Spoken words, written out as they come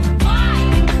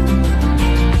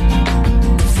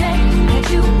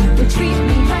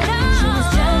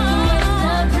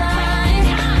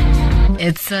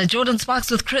Jordan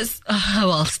Sparks with Chris.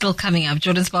 Still coming up.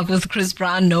 Jordan Sparks with Chris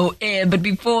Brown, No Air. But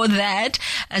before that,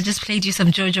 I just played you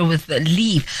some JoJo with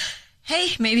Leave. Hey,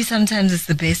 maybe sometimes it's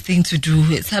the best thing to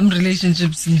do. Some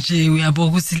relationships nje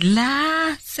uyabokuthi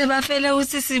la sebafela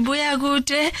uthi sibuya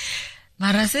kude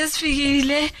mara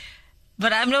sesifikile.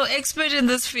 But I'm no expert in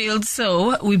this field,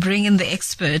 so we bring in the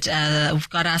expert. We've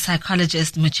got our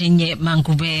psychologist Mutshinye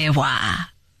Manguvhewa.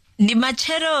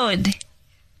 Nimacherod.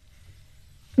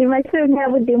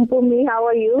 Mpumi, how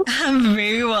are you? I'm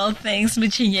very well, thanks,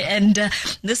 Mutshinye. And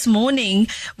this morning,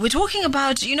 we're talking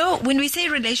about, when we say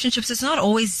relationships, it's not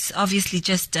always obviously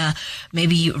just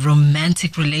maybe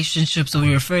romantic relationships, or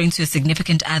we're referring to a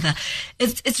significant other.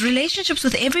 It's relationships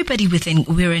with everybody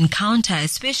we encounter,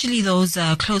 especially those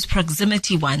close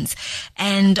proximity ones.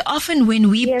 And often when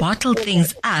we bottle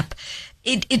things up,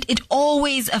 it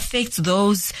always affects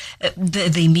those,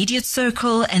 the immediate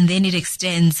circle, and then it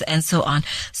extends and so on.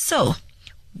 So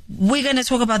we're going to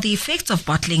talk about the effects of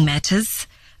bottling matters,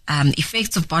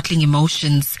 effects of bottling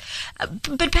emotions.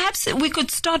 But perhaps we could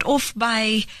start off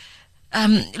by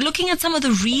looking at some of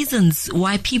the reasons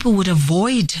why people would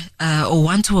avoid or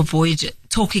want to avoid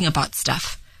talking about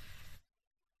stuff.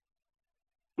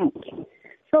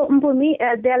 So, Mpumi,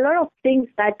 there are a lot of things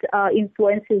that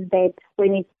influences that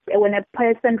when a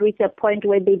person reaches a point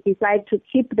where they decide to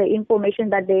keep the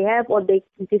information that they have, or they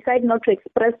decide not to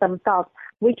express themselves,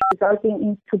 which resulting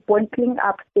into bottling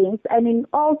up things. And in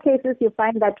all cases, you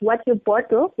find that what you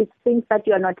bottle is things that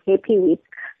you are not happy with.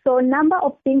 So a number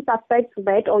of things affect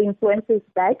that or influences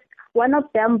that. One of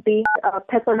them being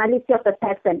personality of the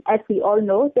person. As we all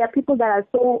know, there are people that are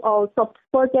so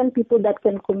soft-spoken, people that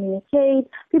can communicate,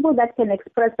 people that can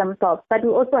express themselves. But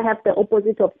we also have the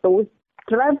opposite of those,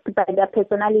 driven by their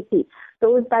personality.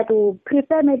 Those that will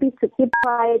prefer maybe to keep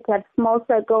quiet, have small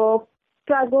circles,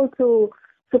 struggle to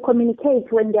communicate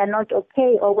when they are not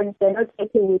okay or when they're not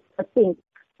happy with a thing.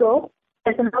 So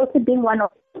personality being one of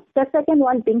them. The second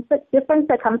one being different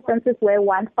circumstances where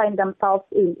one finds themselves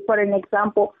in. For an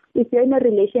example, if you're in a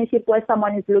relationship where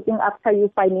someone is looking after you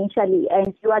financially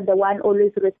and you are the one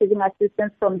always receiving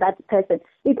assistance from that person,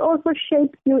 it also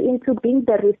shapes you into being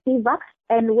the receiver.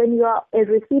 And when you are a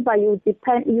receiver, you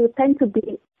tend to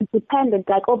be dependent,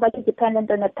 like overly dependent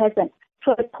on a person,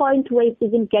 to a point where it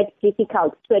even gets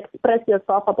difficult to express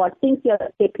yourself about things you're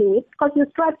happy with, because you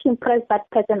strive to impress that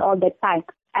person all the time.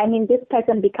 I mean, this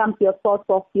person becomes your source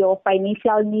of your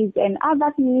financial needs and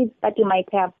other needs that you might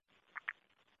have.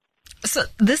 So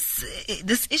this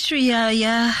issue,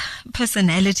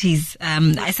 personalities,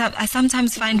 I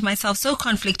sometimes find myself so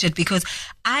conflicted because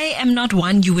I am not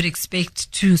one you would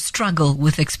expect to struggle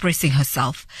with expressing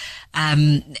herself.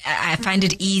 I find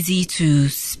it easy to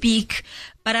speak,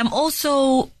 but I'm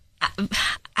also,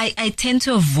 I tend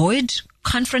to avoid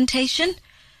confrontation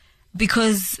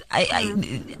because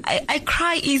I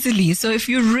cry easily. So if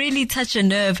you really touch a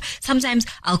nerve, sometimes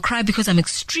I'll cry because I'm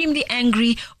extremely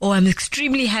angry or I'm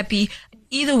extremely happy.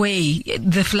 Either way,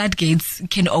 the floodgates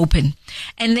can open.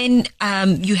 And then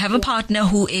you have a partner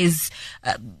who is,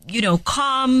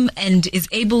 calm and is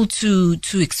able to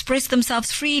express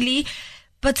themselves freely.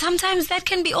 But sometimes that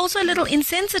can be also a little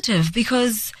insensitive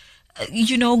because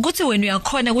good when we are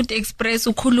corner would express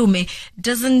ukhulume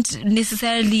doesn't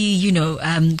necessarily,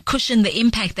 cushion the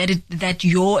impact that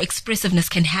your expressiveness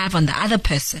can have on the other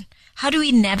person. How do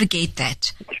we navigate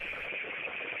that?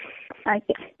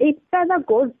 Okay. It further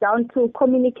goes down to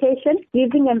communication,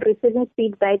 giving and receiving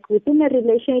feedback within a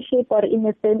relationship or in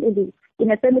a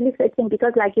family setting,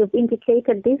 because like you've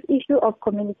indicated, this issue of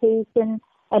communication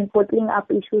and bottling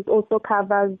up issues also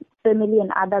covers family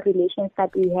and other relations that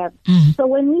we have. Mm-hmm. So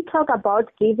when we talk about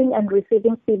giving and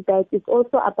receiving feedback, it's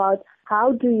also about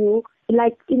how do you,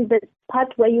 like in the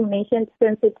part where you mentioned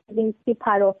sensitivity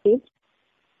part of it,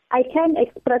 I can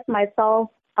express myself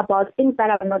about things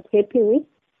that I'm not happy with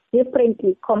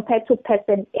differently compared to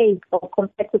person A or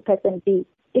compared to person B.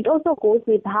 It also goes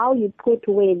with how you put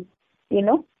words,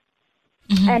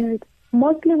 Mm-hmm. And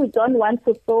mostly we don't want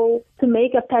to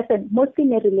make a person, mostly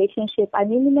in a relationship. I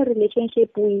mean, in a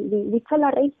relationship, we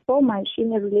tolerate so much.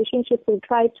 In a relationship, we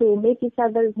try to make each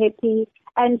other happy.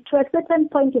 And to a certain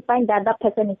point, you find the other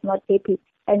person is not happy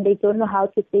and they don't know how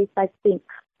to say such things.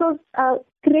 So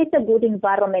create a good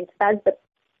environment. That's the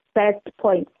best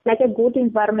point. Like a good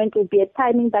environment would be a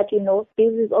timing that,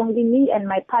 this is only me and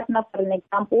my partner, for an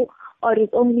example, or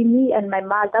it's only me and my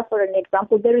mother, for an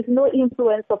example. There is no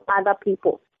influence of other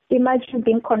people. Imagine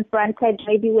being confronted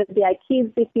maybe with their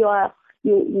kids. If you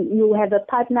have a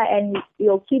partner and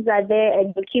your kids are there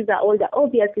and your kids are older,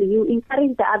 obviously you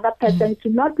encourage the other person to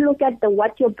not look at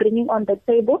what you're bringing on the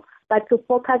table, but to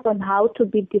focus on how to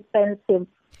be defensive.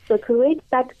 So create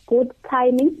that good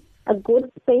timing, a good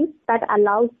space that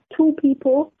allows two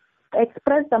people to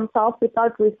express themselves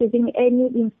without receiving any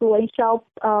influential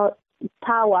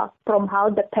power from how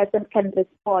the person can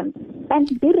respond. And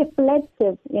be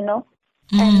reflective,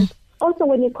 And also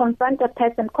when you confront a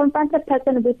person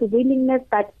with willingness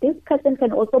that this person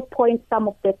can also point some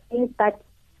of the things that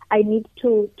I need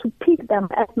to pick them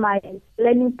as my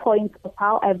learning points of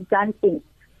how I've done things.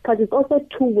 Because it's also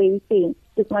a two-way thing.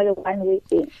 It's not a one-way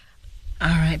thing. All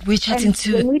right. We're chatting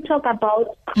when we talk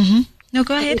about No,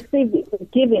 go ahead.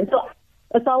 Giving. So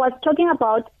I was talking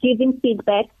about giving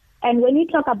feedback. And when we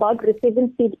talk about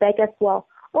receiving feedback as well,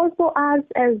 also us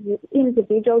as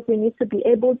individuals, we need to be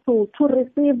able to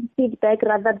receive feedback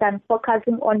rather than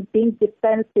focusing on being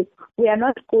defensive. We are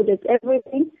not good at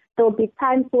everything. There will be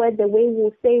times where the way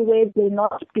we say words will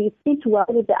not be fit well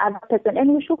with the other person,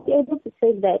 and we should be able to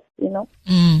say that,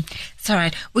 It's all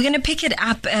right. We're going to pick it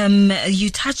up. You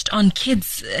touched on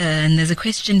kids, and there's a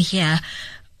question here.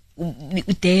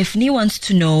 Daphne wants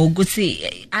to know,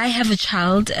 Gutsi, I have a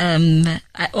child, I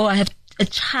have a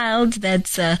child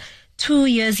that's 2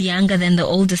 years younger than the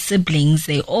older siblings.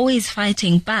 They're always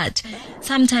fighting, but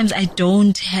sometimes I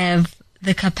don't have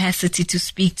the capacity to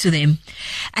speak to them.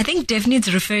 I think Daphne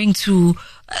is referring to,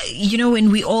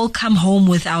 when we all come home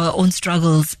with our own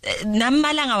struggles.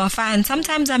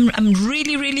 Sometimes I'm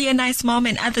really, really a nice mom,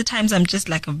 and other times I'm just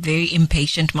like a very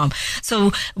impatient mom.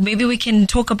 So maybe we can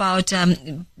talk about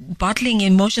bottling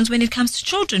emotions when it comes to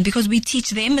children, because we teach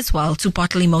them as well to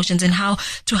bottle emotions and how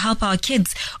to help our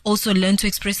kids also learn to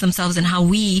express themselves, and how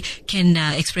we can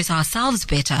express ourselves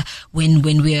better when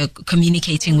we're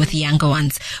communicating with the younger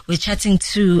ones. We're chatting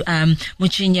to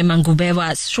Mutshinye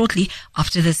Manguvhewa shortly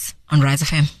after this on Rise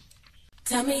FM.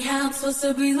 Tell me how I'm supposed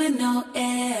to breathe with no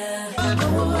air.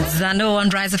 Zano on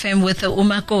Rise FM with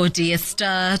Umakoti. It's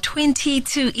 20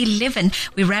 to 11.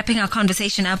 We're wrapping our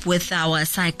conversation up with our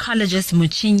psychologist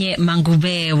Mutshinye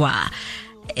Manguvhewa.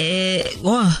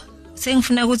 Saying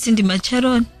for now,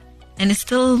 Macheron, and it's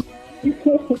still.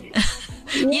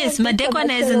 Yes,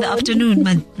 Madekwana is in the afternoon.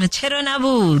 Macheron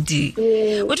Abudi.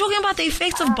 We're talking about the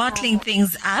effects of bottling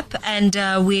things up,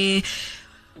 and we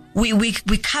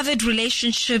covered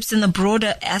relationships in the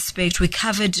broader aspect. We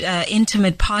covered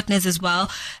intimate partners as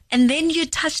well. And then you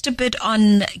touched a bit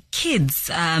on kids.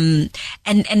 And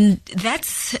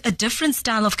that's a different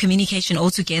style of communication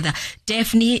altogether.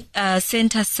 Daphne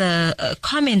sent us a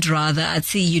comment rather. I'd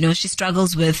say, she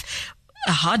struggles with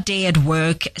a hard day at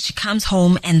work. She comes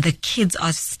home and the kids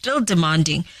are still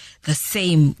demanding the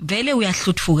same. Vele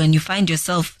uyahlutfuka, and you find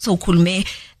yourself so kulme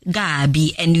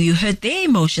gabi, and you hurt their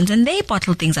emotions and they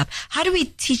bottle things up. How do we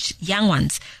teach young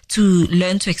ones to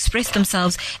learn to express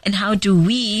themselves, and how do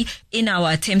we, in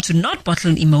our attempt to not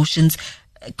bottle emotions,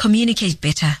 communicate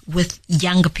better with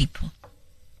younger people?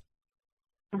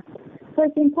 So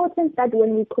it's important that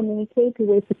when we communicate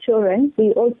with children,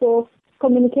 we also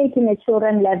communicate in a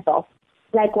children level.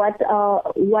 Like what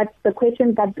the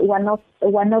question that one of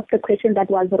the questions that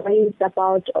was raised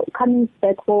about coming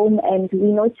back home, and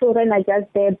children are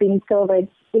just there being children.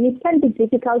 And it can be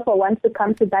difficult for one to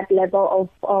come to that level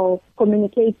of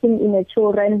communicating in a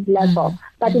children level.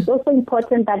 But it's also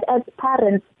important that as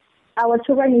parents, our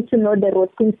children need to know the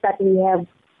routines that we have.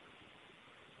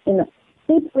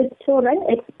 Sit with children,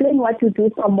 explain what you do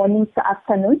from morning to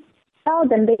afternoon. Tell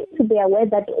them they need to be aware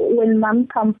that when mom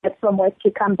comes back from work, she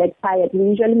comes back tired. We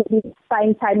usually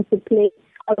find time to play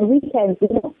on weekends,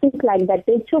 things like that.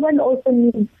 The children also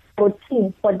need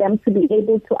routine for them to be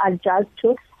able to adjust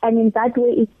to. And in that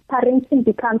way, parenting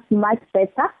becomes much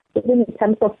better, even in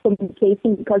terms of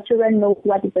communication, because children know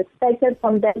what is expected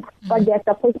from them, what they're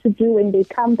supposed to do when they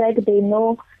come back. They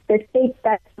know the state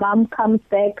that mom comes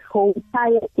back home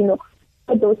tired,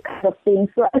 those kind of things.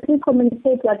 So as we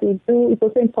communicate what we do, it's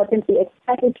also important to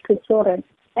explain it to children.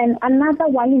 And another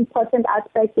one important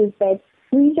aspect is that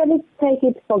we usually take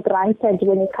it for granted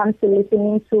when it comes to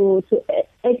listening to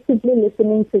actively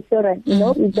listening to children. We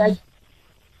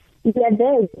are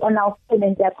there on our phone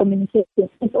and they are communicating.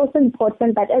 It's also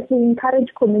important that as we encourage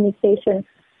communication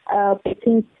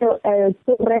between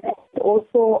children and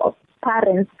also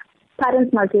parents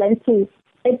must learn to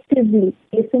actively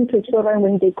listen to children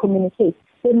when they communicate.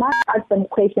 They must ask them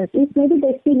questions. If maybe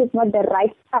they feel it's not the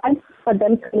right time for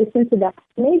them to listen to them,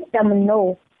 make them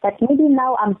know that maybe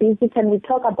now I'm busy, can we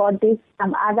talk about this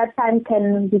some other time?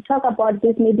 Can we talk about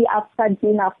this maybe after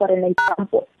dinner, for an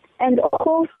example? And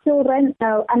also children,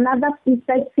 another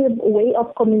effective way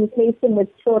of communicating with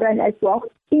children as well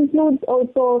includes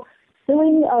also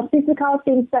doing physical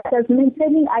things such as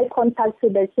maintaining eye contact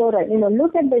with the children.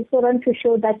 Look at the children to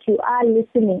show that you are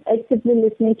listening, actively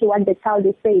listening to what the child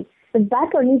is saying. But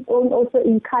that on its own also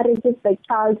encourages the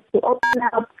child to open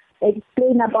up,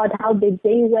 explain about how the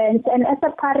day went. And as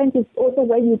a parent, it's also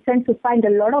where you tend to find a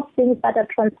lot of things that are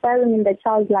transpiring in the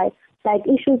child's life, like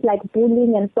issues like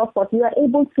bullying and so forth. You are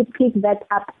able to pick that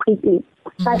up quickly.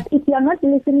 Mm-hmm. But if you are not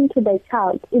listening to the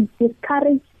child, it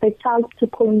discourages the child to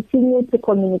continue to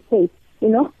communicate.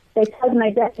 The child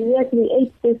might say, yes, we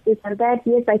ate this and that.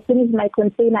 Yes, I finished my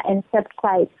container and kept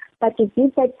quiet. But if you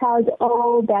give the child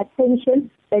all the attention,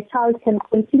 the child can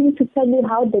continue to tell you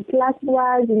how the class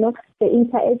was, the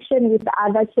interaction with the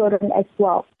other children as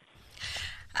well.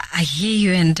 I hear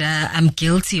you, and I'm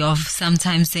guilty of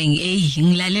sometimes saying,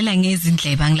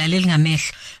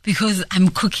 because I'm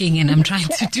cooking and I'm trying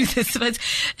to do this.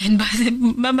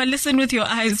 Mama, listen with your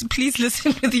eyes. Please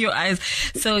listen with your eyes.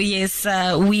 So yes,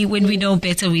 when we know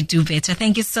better, we do better.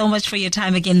 Thank you so much for your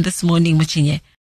time again this morning, Mutshinye.